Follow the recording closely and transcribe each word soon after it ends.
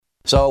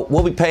So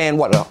we'll be paying,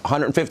 what,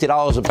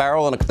 $150 a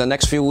barrel in the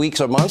next few weeks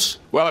or months?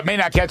 Well, it may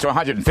not get to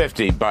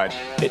 150, but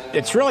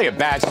it's really a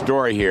bad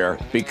story here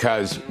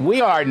because we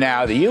are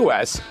now, the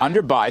U.S.,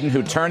 under Biden,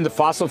 who turned the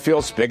fossil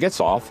fuel spigots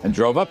off and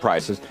drove up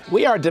prices,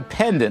 we are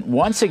dependent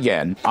once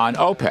again on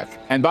OPEC.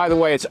 And by the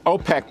way, it's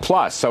OPEC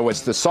plus, so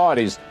it's the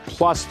Saudis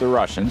plus the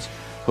Russians,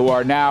 who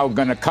are now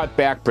going to cut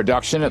back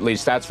production. At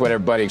least that's what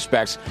everybody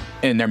expects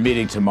in their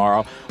meeting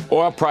tomorrow.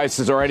 Oil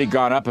prices already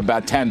gone up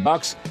about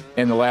 $10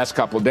 in the last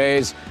couple of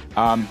days.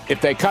 If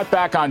they cut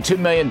back on 2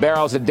 million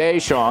barrels a day,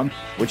 Sean,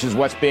 which is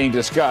what's being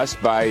discussed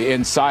by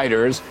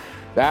insiders,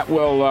 that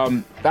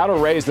will that'll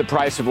raise the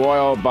price of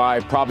oil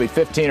by probably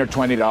 $15 or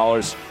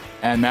 $20,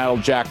 and that'll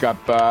jack up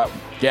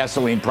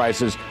gasoline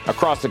prices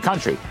across the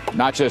country,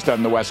 not just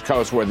on the West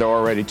Coast where they're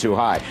already too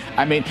high.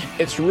 I mean,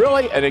 it's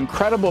really an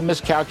incredible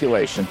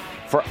miscalculation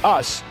for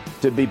us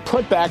to be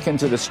put back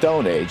into the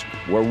Stone Age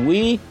where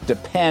we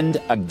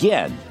depend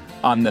again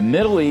on the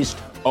Middle East,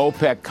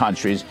 OPEC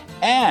countries,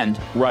 and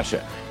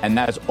Russia. And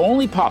that is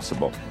only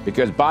possible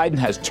because Biden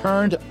has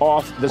turned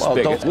off the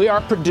spigots. We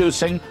are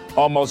producing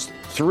almost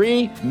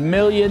 3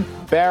 million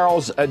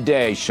barrels a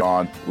day,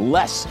 Sean,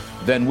 less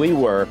than we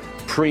were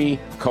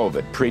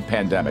pre-COVID,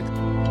 pre-pandemic.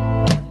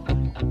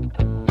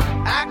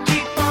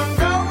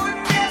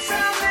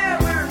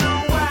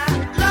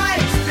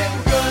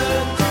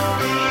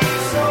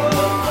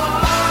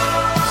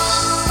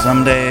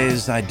 Some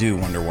days I do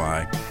wonder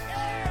why.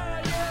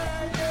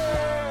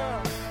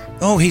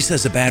 Oh, he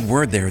says a bad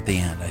word there at the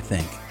end, I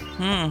think.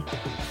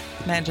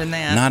 Imagine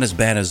that. Not as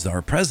bad as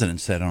our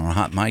president said on a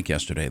hot mic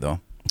yesterday, though.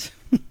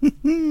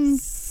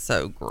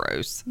 So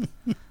gross.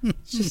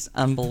 It's just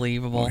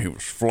unbelievable. Well, he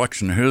was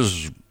flexing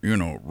his,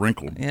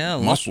 wrinkled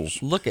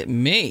muscles. Look at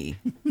me.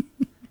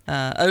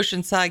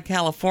 Oceanside,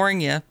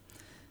 California,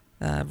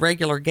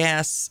 regular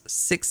gas,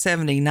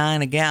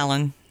 $6.79 a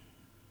gallon.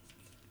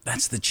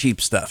 That's the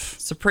cheap stuff.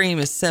 Supreme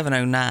is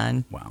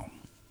 $7.09. Wow.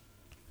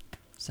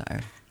 So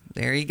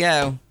there you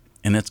go.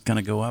 And it's going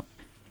to go up?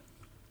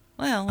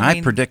 Well,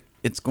 I predict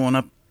it's going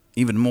up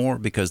even more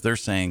because they're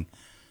saying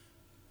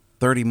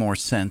 30 more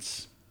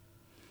cents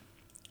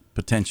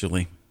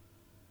potentially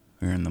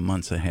here in the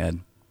months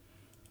ahead.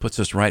 Puts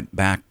us right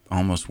back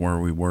almost where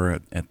we were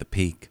at the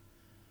peak.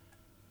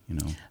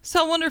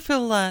 So I wonder if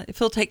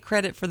he'll take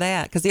credit for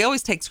that because he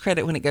always takes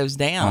credit when it goes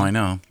down. Oh, I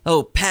know.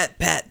 Oh, pat.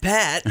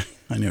 I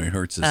know he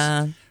hurts his.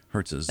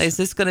 Is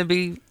this going to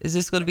be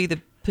the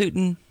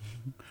Putin?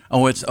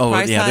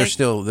 Yeah, they're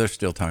still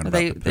talking about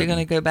the Putin. They're going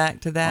to go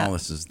back to that. All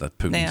this is the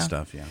Putin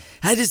stuff, yeah.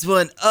 I just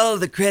want all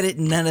the credit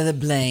and none of the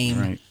blame.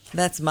 Right.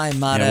 That's my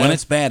motto. Yeah, when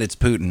it's bad, it's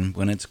Putin.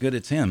 When it's good,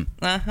 it's him.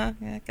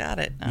 Yeah, got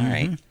it. All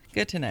right.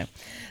 Good to know.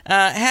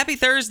 Happy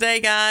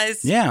Thursday,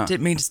 guys. Yeah.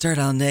 Didn't mean to start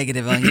all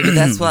negative on you, but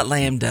that's what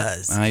Lamb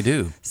does. I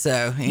do.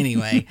 So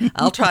anyway,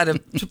 I'll try to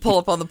pull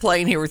up on the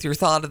plane here with your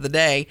thought of the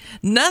day.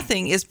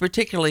 Nothing is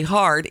particularly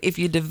hard if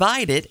you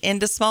divide it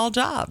into small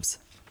jobs.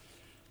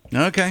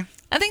 Okay.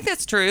 I think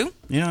that's true.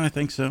 Yeah, I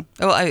think so.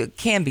 Oh, it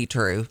can be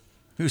true.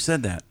 Who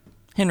said that?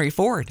 Henry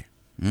Ford.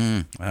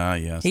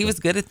 Yes. He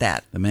was good at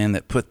that. The man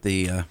that put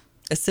the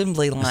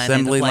assembly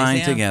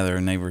line together,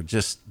 and they were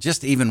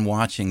just even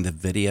watching the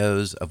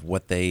videos of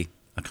what they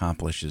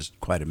accomplish is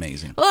quite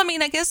amazing. Well, I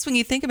mean, I guess when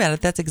you think about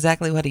it, that's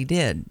exactly what he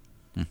did.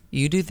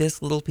 You do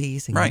this little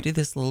piece, and you do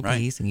this little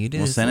piece, and you do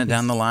this. We'll send it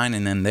down the line,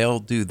 and then they'll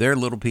do their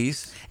little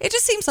piece. It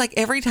just seems like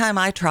every time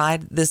I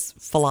tried this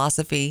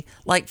philosophy,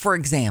 like, for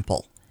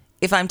example,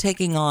 if I'm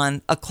taking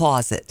on a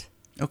closet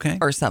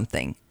or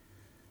something,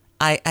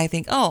 I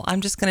think,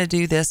 I'm just going to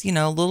do this, a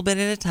little bit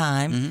at a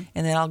time,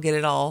 and then I'll get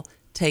it all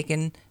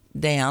taken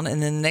down.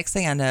 And then the next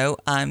thing I know,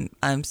 I'm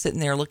sitting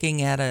there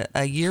looking at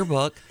a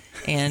yearbook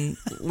and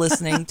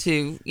listening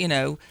to,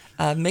 a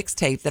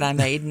mixtape that I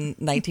made in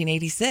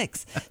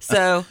 1986.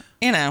 So,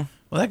 Well,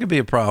 that could be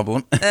a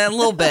problem. A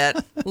little bit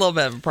of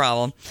a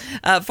problem.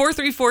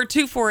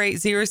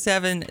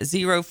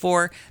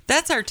 434-248-0704.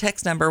 That's our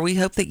text number. We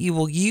hope that you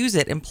will use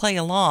it and play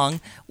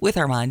along with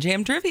our Mind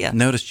Jam Trivia.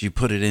 Noticed you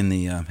put it in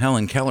the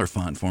Helen Keller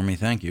font for me.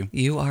 Thank you.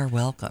 You are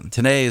welcome.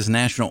 Today is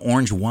National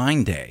Orange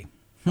Wine Day.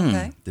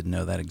 Okay. Didn't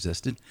know that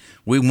existed.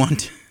 I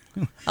want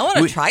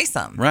to try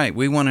some. Right.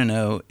 We want to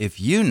know if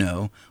you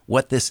know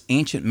what this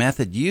ancient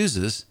method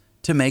uses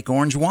to make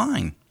orange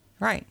wine.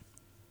 Right.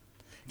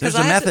 There's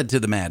a method to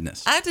the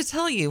madness. I have to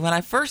tell you, when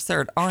I first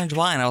heard orange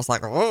wine, I was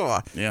like,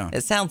 oh, yeah.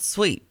 It sounds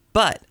sweet.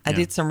 But I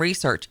did some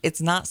research.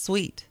 It's not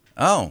sweet.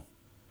 Oh.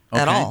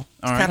 Okay. At all.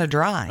 It's kind of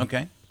dry.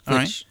 Okay. All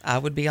which I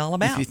would be all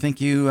about. If you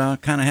think you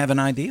kind of have an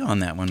idea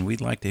on that one,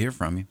 we'd like to hear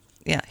from you.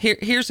 Yeah.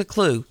 Here's a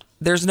clue.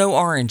 There's no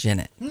orange in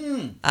it.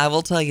 I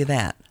will tell you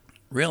that.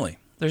 Really?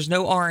 There's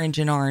no orange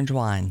in orange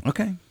wine.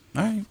 Okay.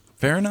 All right.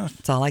 Fair enough.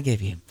 That's all I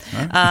give you.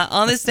 Right.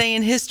 On this day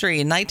in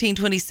history, in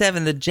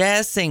 1927, The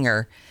Jazz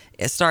Singer,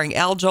 starring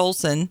Al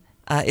Jolson,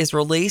 is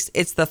released.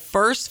 It's the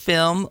first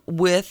film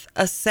with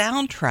a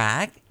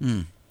soundtrack,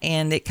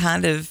 and it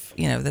kind of,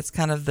 that's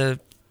kind of the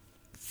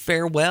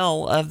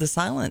farewell of the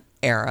silent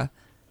era,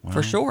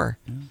 for sure,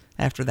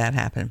 after that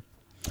happened.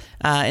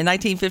 In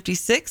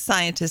 1956,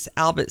 scientist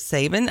Albert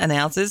Sabin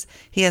announces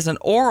he has an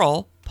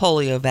oral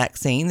polio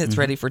vaccine that's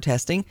ready for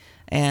testing,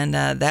 and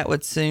that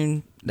would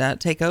soon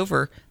take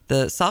over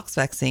the Salk's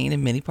vaccine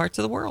in many parts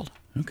of the world.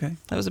 Okay.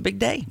 That was a big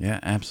day. Yeah,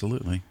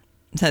 absolutely.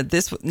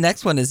 This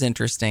next one is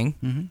interesting.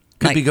 Mm-hmm.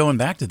 Could be going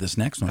back to this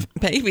next one.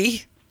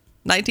 Maybe.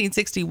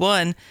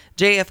 1961,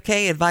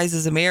 JFK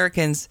advises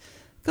Americans,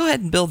 go ahead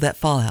and build that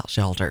fallout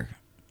shelter.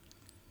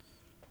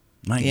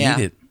 Might need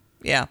it.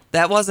 Yeah,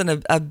 that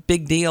wasn't a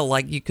big deal.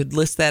 Like you could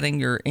list that in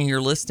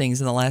your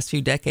listings in the last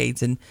few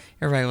decades, and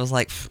everybody was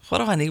like, "What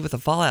do I need with a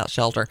fallout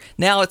shelter?"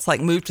 Now it's like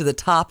moved to the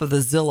top of the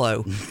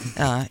Zillow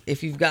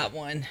if you've got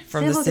one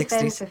from the 60s. Civil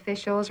defense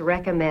officials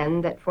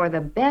recommend that for the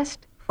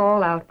best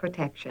fallout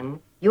protection,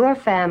 your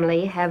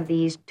family have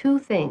these two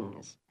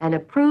things: an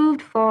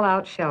approved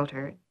fallout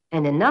shelter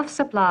and enough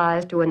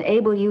supplies to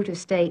enable you to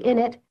stay in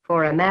it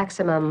for a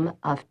maximum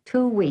of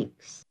 2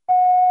 weeks.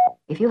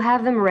 If you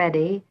have them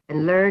ready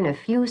and learn a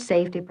few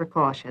safety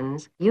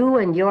precautions, you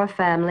and your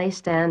family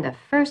stand a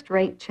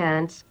first-rate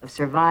chance of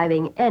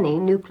surviving any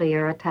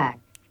nuclear attack.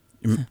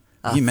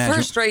 A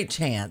first-rate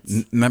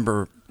chance.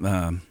 Remember?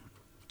 That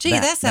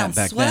sounds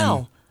back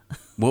swell. Then,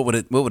 what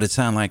would it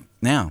sound like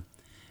now?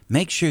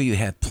 Make sure you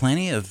have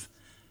plenty of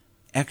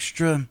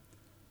extra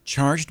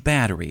charged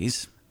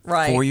batteries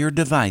for your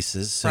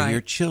devices, so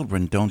your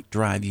children don't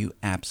drive you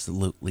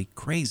absolutely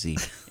crazy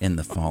in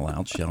the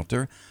fallout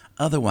shelter.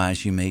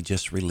 Otherwise, you may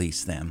just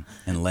release them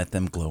and let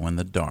them glow in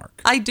the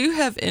dark. I do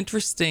have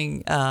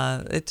interesting,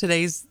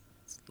 today's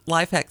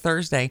Life Hack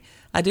Thursday,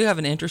 I do have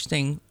an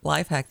interesting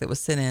life hack that was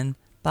sent in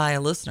by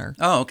a listener.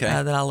 Oh, okay.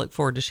 That I look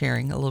forward to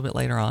sharing a little bit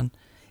later on.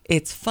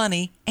 It's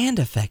funny and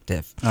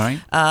effective. All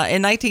right.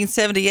 In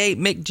 1978,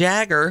 Mick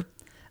Jagger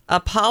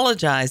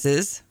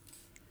apologizes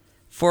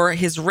for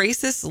his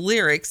racist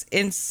lyrics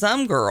in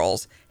Some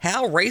Girls.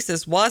 How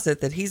racist was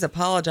it that he's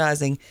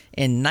apologizing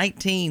in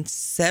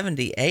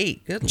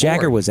 1978? Good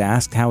Jagger Lord. was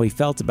asked how he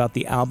felt about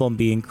the album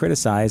being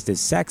criticized as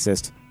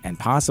sexist and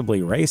possibly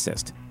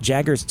racist.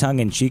 Jagger's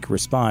tongue-in-cheek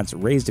response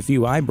raised a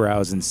few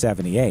eyebrows in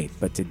 78,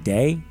 but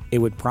today it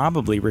would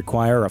probably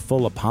require a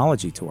full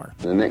apology tour.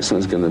 The next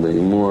one's going to be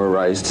more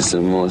racist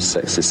and more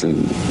sexist,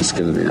 and it's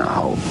going to be a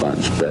whole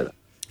bunch better.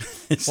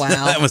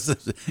 Wow.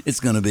 It's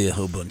going to be a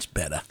whole bunch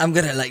better. I'm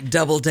going to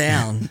double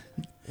down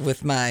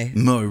with my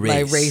more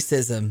race, my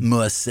racism.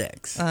 More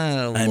sex.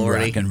 Oh, and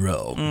Lordy. rock and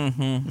roll.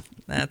 Mm-hmm.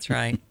 That's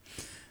right.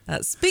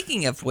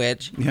 Speaking of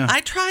which, I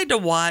tried to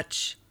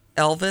watch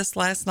Elvis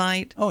last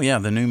night. Oh, yeah,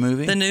 the new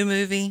movie? The new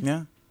movie.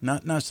 Yeah.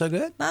 Not so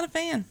good? Not a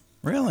fan.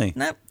 Really?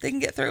 Nope. Didn't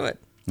get through it.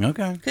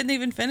 Okay. Couldn't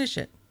even finish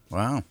it.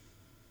 Wow.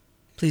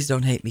 Please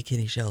don't hate me,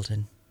 Kenny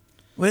Shelton.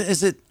 Well,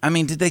 is it, I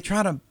mean, did they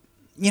try to,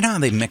 you know how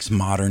they mix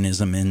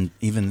modernism in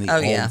even the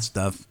old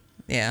stuff?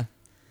 Yeah.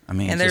 I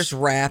mean, and there's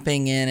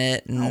rapping in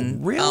it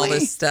and all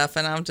this stuff.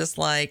 And I'm just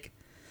like,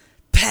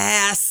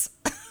 pass.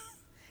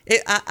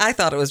 I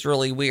thought it was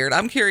really weird.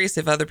 I'm curious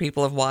if other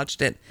people have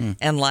watched it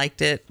and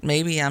liked it.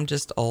 Maybe I'm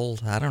just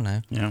old. I don't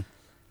know. Yeah.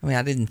 I mean,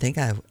 I didn't think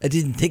I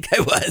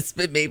was,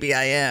 but maybe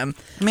I am.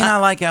 I mean, I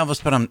like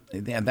Elvis, but I'd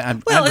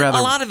rather.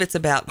 A lot of it's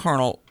about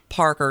Colonel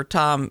Parker.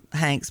 Tom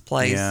Hanks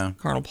plays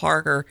Colonel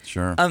Parker.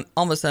 Sure.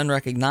 Almost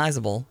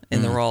unrecognizable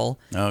in the role.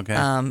 Okay.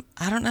 I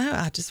don't know.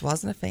 I just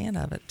wasn't a fan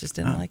of it. Just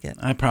didn't like it.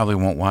 I probably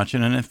won't watch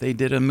it. And if they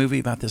did a movie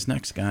about this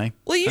next guy,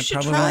 well, you I should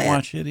probably try won't it.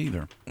 watch it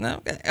either.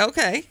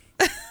 Okay.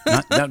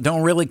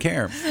 Don't really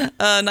care.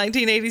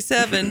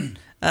 1987.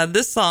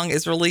 This song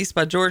is released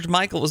by George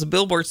Michael. It was a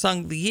Billboard Song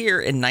of the Year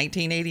in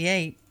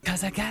 1988.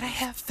 'Cause I gotta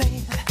have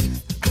faith.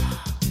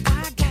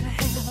 I gotta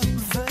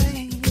have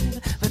faith.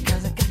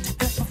 Because I got to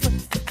go for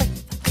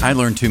faith. I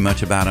learned too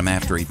much about him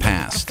after he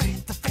passed,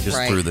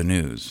 just through the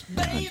news.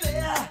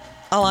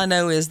 All I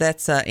know is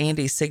that's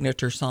Andy's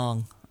signature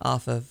song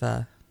off of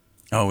The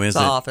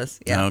Office.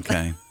 Yeah.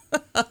 Okay.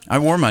 I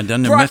wore my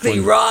Dunder Broccoli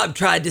Mifflin. Rob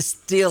tried to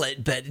steal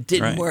it, but it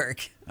didn't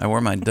work. I wore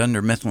my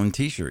Dunder Mifflin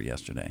t-shirt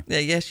yesterday. Yeah,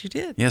 yes, you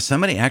did. Yeah,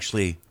 somebody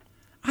actually,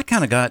 I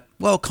kind of got,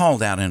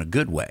 called out in a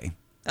good way.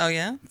 Oh,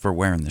 yeah? For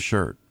wearing the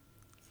shirt.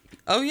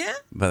 Oh, yeah?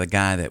 By the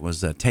guy that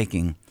was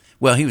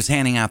he was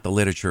handing out the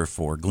literature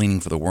for Gleaning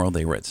for the World.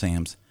 They were at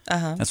Sam's.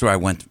 Uh-huh. That's where I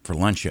went for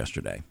lunch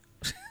yesterday.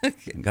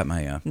 Got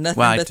my nothing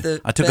but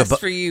the best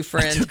for you,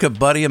 friend. I took a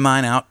buddy of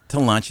mine out to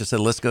lunch. I said,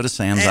 let's go to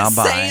Sam's. I'll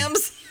buy.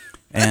 Sam's?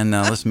 And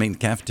let's meet in the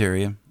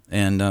cafeteria.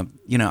 And,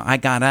 I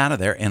got out of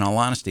there. In all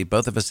honesty,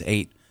 both of us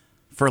ate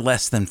for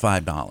less than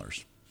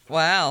 $5.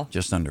 Wow.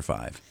 Just under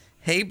 $5.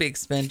 Hey, big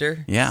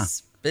spender. Yeah.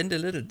 Spend a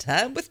little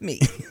time with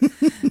me.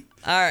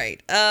 All right.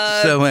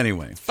 So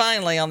anyway.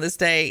 Finally, on this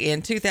day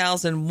in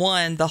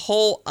 2001, the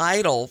whole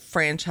Idol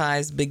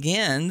franchise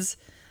begins.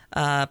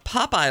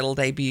 Pop Idol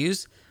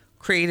debuts,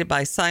 created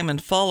by Simon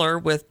Fuller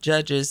with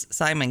judges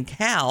Simon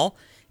Cowell,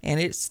 and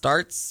it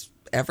starts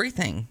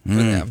everything for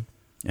them.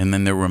 And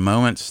then there were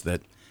moments that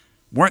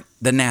weren't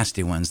the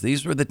nasty ones.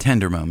 These were the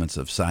tender moments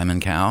of Simon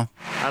Cowell.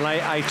 And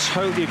I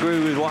totally agree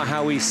with what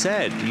Howie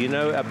said,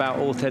 about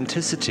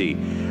authenticity.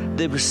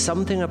 There was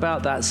something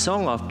about that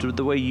song after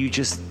the way you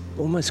just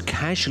almost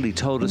casually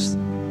told us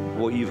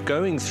what what you're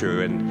going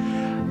through. And,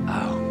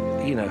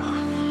 you know,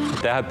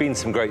 there have been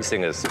some great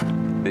singers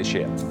this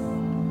year.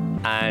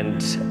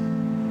 And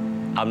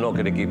I'm not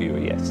going to give you a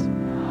yes.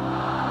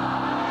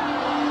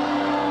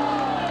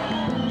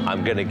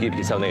 I'm going to give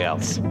you something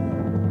else.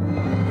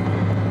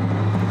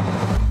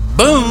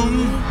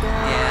 Boom!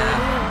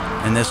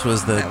 Yeah. And this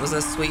was That was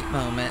a sweet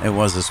moment. It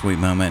was a sweet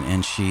moment,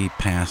 and she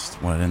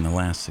passed, in the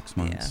last 6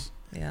 months?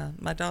 Yeah.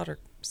 My daughter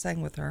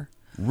sang with her.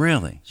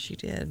 Really? She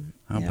did.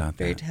 How about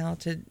very that?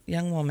 talented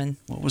young woman.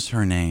 What was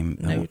her name?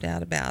 No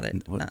doubt about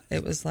it.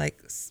 It was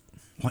like...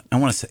 I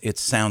want to say, it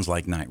sounds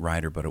like Night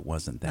Rider, but it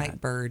wasn't that.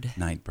 Nightbird.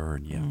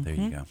 Nightbird, yeah, there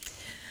you go.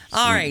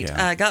 All Sweet right,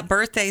 gal. got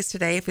birthdays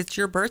today. If it's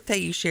your birthday,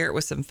 you share it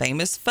with some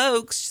famous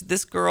folks.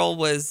 This girl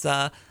was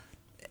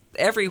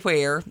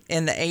everywhere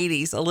in the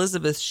 80s.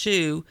 Elizabeth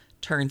Shue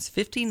turns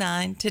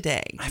 59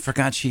 today. I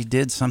forgot she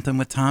did something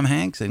with Tom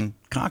Hanks in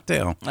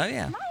Cocktail. Oh,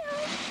 yeah.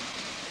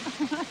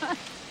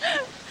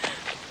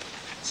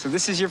 So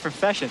this is your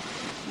profession?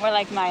 More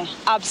like my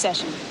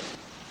obsession.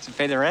 Does it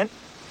pay the rent?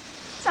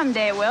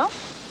 Someday it will.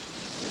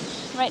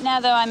 Right now,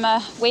 though,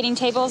 I'm waiting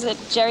tables at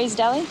Jerry's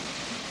Deli.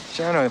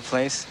 Sure, I know the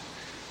place.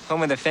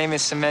 Home of the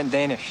famous Cement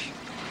Danish.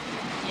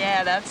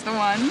 Yeah, that's the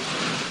one.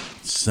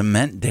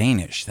 Cement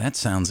Danish. That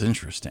sounds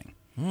interesting.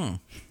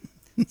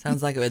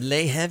 Sounds like it would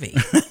lay heavy.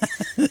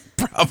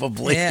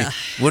 Probably. Yeah.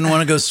 Wouldn't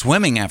want to go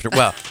swimming after.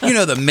 Well, you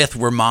know the myth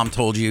where mom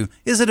told you,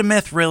 is it a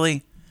myth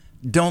really?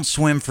 Don't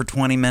swim for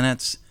 20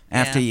 minutes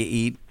after you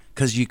eat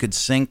because you could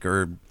sink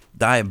or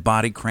die of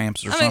body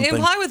cramps or something.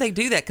 And why would they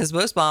do that? Because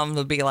most moms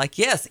would be like,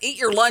 yes, eat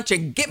your lunch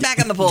and get back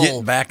in the pool.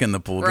 Get back in the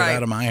pool. Right. Get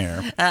out of my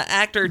hair.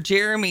 Actor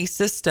Jeremy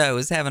Sisto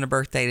is having a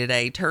birthday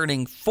today,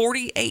 turning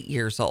 48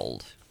 years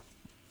old.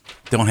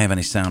 Don't have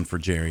any sound for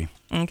Jerry.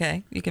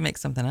 Okay, you can make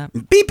something up.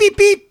 Beep, beep,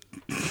 beep.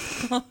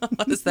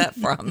 What is that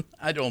from?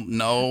 I don't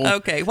know.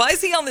 Okay, why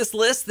is he on this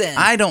list then?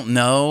 I don't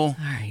know. All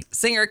right.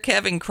 Singer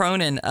Kevin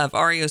Cronin of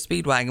REO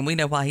Speedwagon, we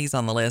know why he's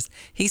on the list.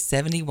 He's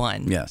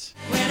 71. Yes.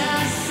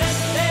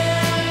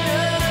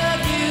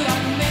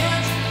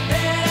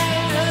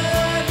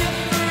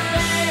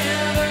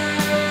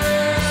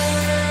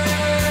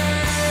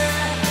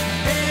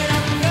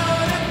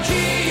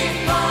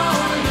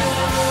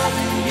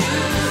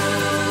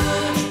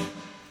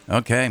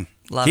 Okay.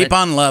 Keep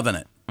on loving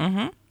it. Mm-hmm.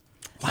 A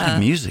lot of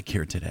music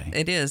here today.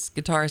 It is.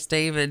 Guitarist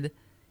David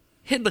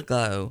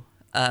Hidalgo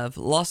of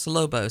Los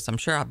Lobos. I'm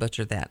sure I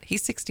butchered that.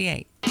 He's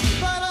 68.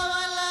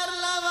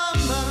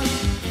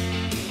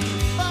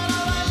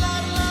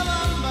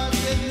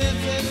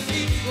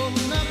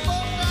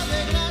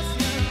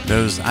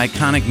 Those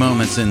iconic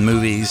moments in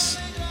movies.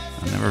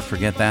 I'll never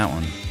forget that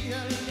one.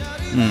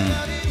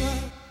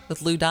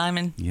 With Lou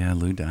Diamond? Yeah,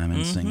 Lou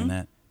Diamond singing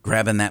that.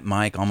 Grabbing that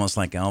mic almost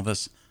like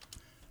Elvis.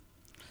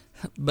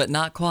 But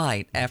not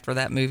quite after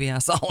that movie I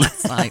saw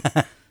last night.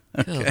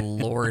 Good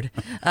Lord.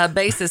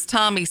 Bassist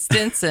Tommy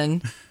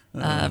Stinson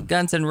of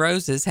Guns N'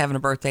 Roses having a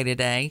birthday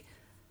today.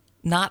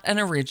 Not an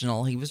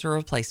original. He was a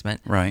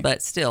replacement. Right.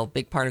 But still,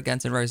 big part of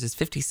Guns N' Roses,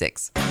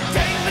 56.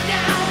 Yeah.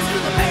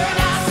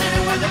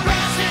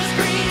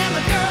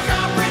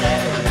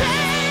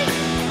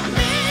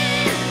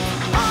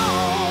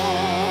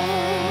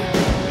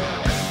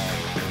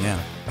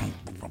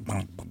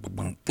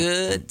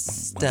 Good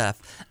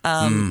stuff.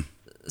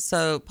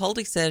 So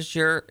Poldy says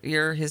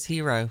you're his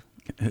hero.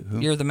 Who?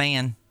 You're the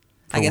man.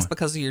 For I guess what?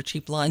 because of your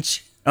cheap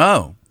lunch.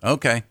 Oh,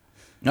 okay.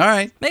 All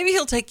right. Maybe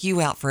he'll take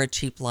you out for a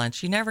cheap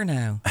lunch. You never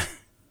know.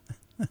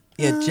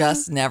 You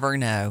just never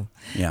know.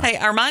 Yeah. Hey,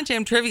 our Mind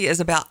Jam trivia is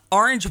about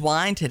orange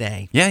wine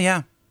today.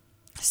 Yeah.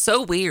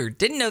 So weird.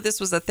 Didn't know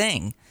this was a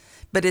thing.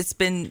 But it's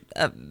been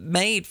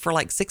made for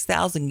like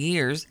 6,000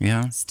 years.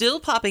 Yeah. Still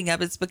popping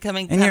up. It's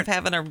becoming And kind of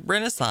having a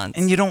renaissance.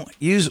 And you don't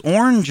use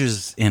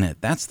oranges in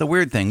it. That's the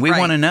weird thing. We Right.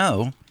 want to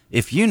know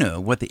if you know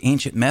what the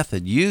ancient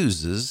method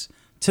uses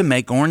to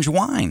make orange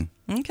wine.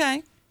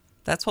 Okay.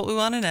 That's what we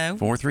want to know.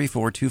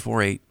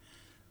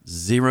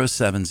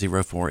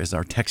 434-248-0704 is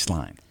our text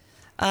line.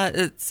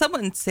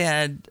 Someone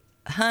said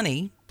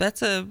honey.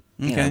 That's you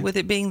know, Okay. with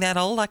it being that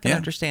old, I can Yeah.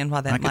 understand why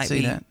I that could might see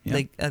be that,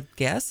 yeah. the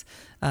guess.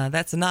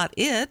 That's not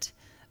it,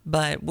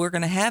 but we're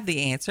going to have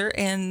the answer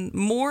and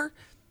more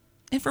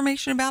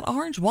information about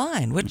orange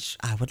wine, which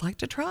I would like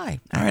to try.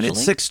 All right, it's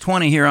actually.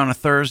 6:20 here on a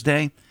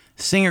Thursday.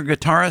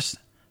 Singer-guitarist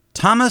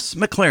Thomas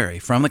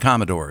McClary from the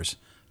Commodores,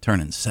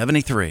 turning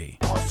 73.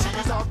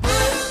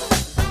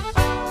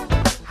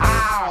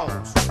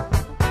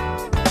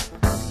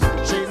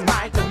 She's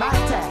mighty,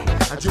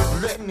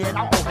 just letting it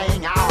all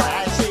hang out.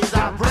 And she's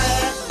a brick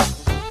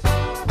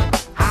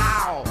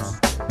house.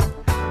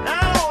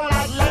 Oh,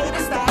 like lady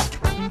stack,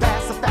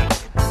 that's a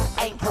fact.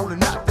 Ain't holding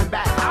nothing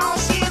back. Oh,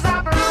 she's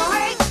a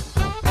brick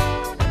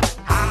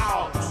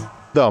house.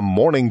 The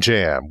Morning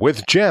Jam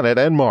with Janet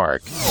and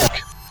Mark.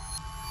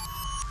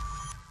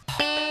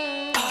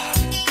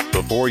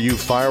 Before you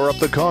fire up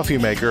the coffee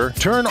maker,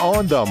 turn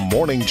on the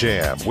Morning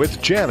Jam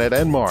with Janet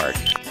and Mark.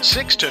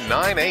 6 to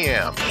 9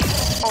 a.m.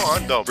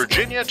 on the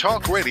Virginia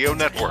Talk Radio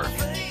Network.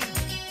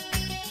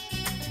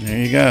 There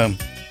you go.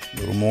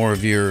 little more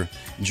of your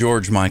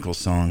George Michael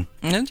song.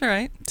 That's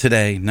right.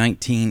 Today,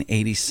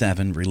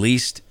 1987,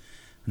 released,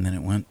 and then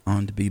it went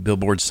on to be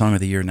Billboard Song of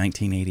the Year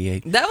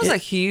 1988. That was a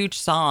huge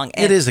song.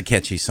 It is a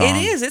catchy song.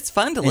 It is. It's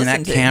fun to listen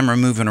and to. that camera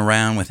moving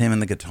around with him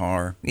and the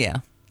guitar. Yeah,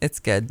 it's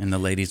good. And the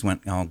ladies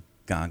went all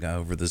gaga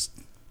over this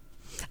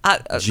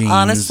jeans.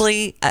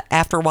 Honestly,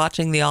 after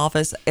watching The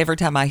Office, every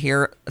time I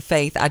hear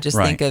Faith, I just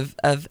think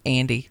of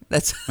Andy.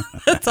 That's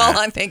all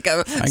I think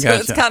of.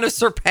 It's kind of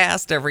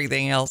surpassed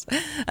everything else.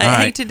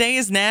 Hey, today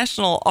is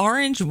National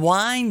Orange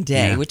Wine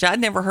Day, which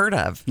I'd never heard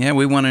of. Yeah,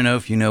 we want to know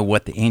if you know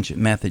what the ancient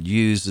method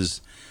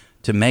uses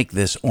to make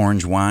this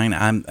orange wine.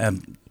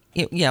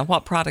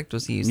 What product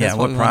was used? That's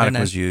what product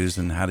was used,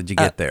 and how did you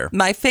get there?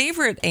 My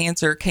favorite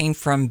answer came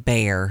from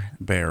Bear.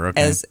 Bear,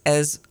 okay.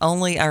 As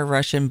only our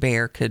Russian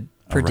bear could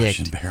predict.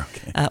 Russian bear,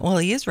 okay. Well,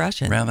 he is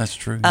Russian. Well, that's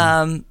true.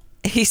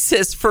 He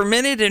says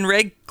fermented in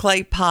red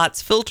clay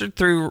pots, filtered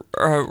through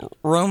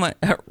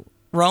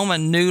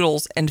Roman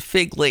noodles and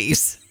fig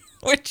leaves,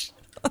 which.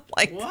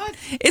 What?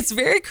 It's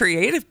very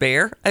creative,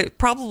 Bear. It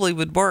probably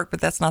would work, but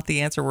that's not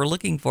the answer we're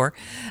looking for.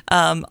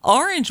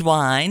 Orange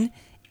wine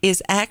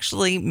is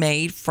actually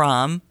made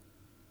from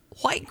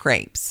white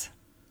grapes.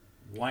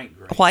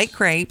 White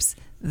grapes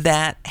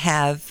that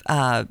have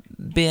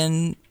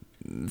been,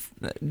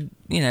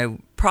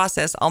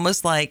 processed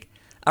almost like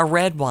a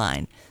red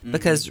wine,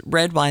 because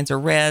red wines are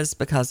res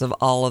because of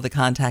all of the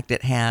contact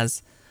it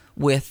has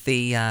with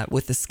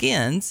the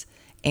skins.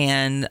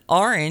 And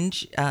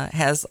orange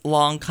has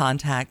long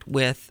contact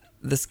with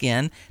the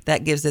skin.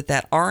 That gives it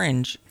that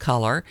orange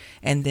color.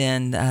 And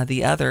then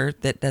the other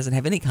that doesn't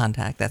have any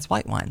contact, that's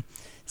white wine.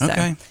 So,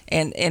 okay.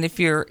 And if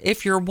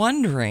you're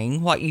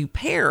wondering what you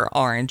pair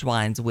orange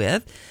wines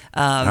with,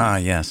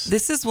 yes,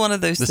 this is one of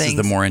those things. This is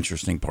the more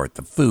interesting part,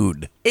 the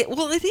food. It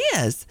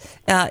is.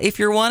 If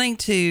you're wanting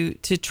to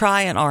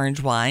try an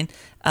orange wine,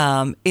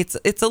 it's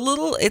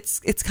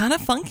kind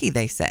of funky,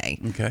 they say.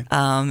 Okay.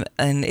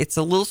 And it's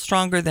a little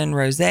stronger than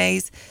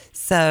rosés,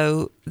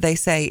 so they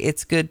say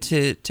it's good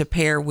to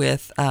pair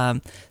with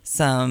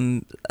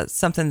something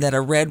that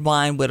a red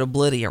wine would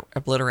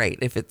obliterate.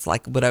 If it's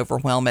would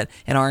overwhelm it,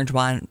 an orange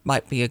wine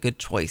might be a good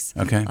choice.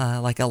 Okay.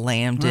 Like a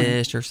lamb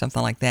dish or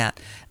something like that.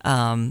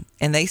 And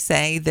they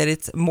say that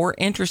it's more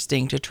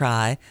interesting to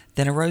try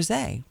than a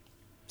rosé.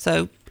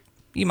 So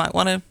you might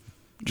want to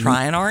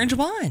try an orange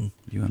wine.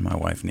 You and my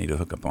wife need to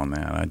hook up on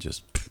that. I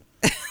just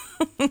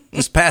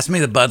pass me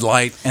the Bud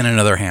Light and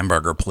another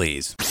hamburger,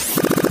 please.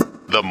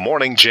 The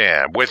Morning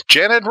Jam with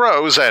Janet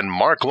Rose and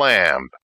Mark Lamb.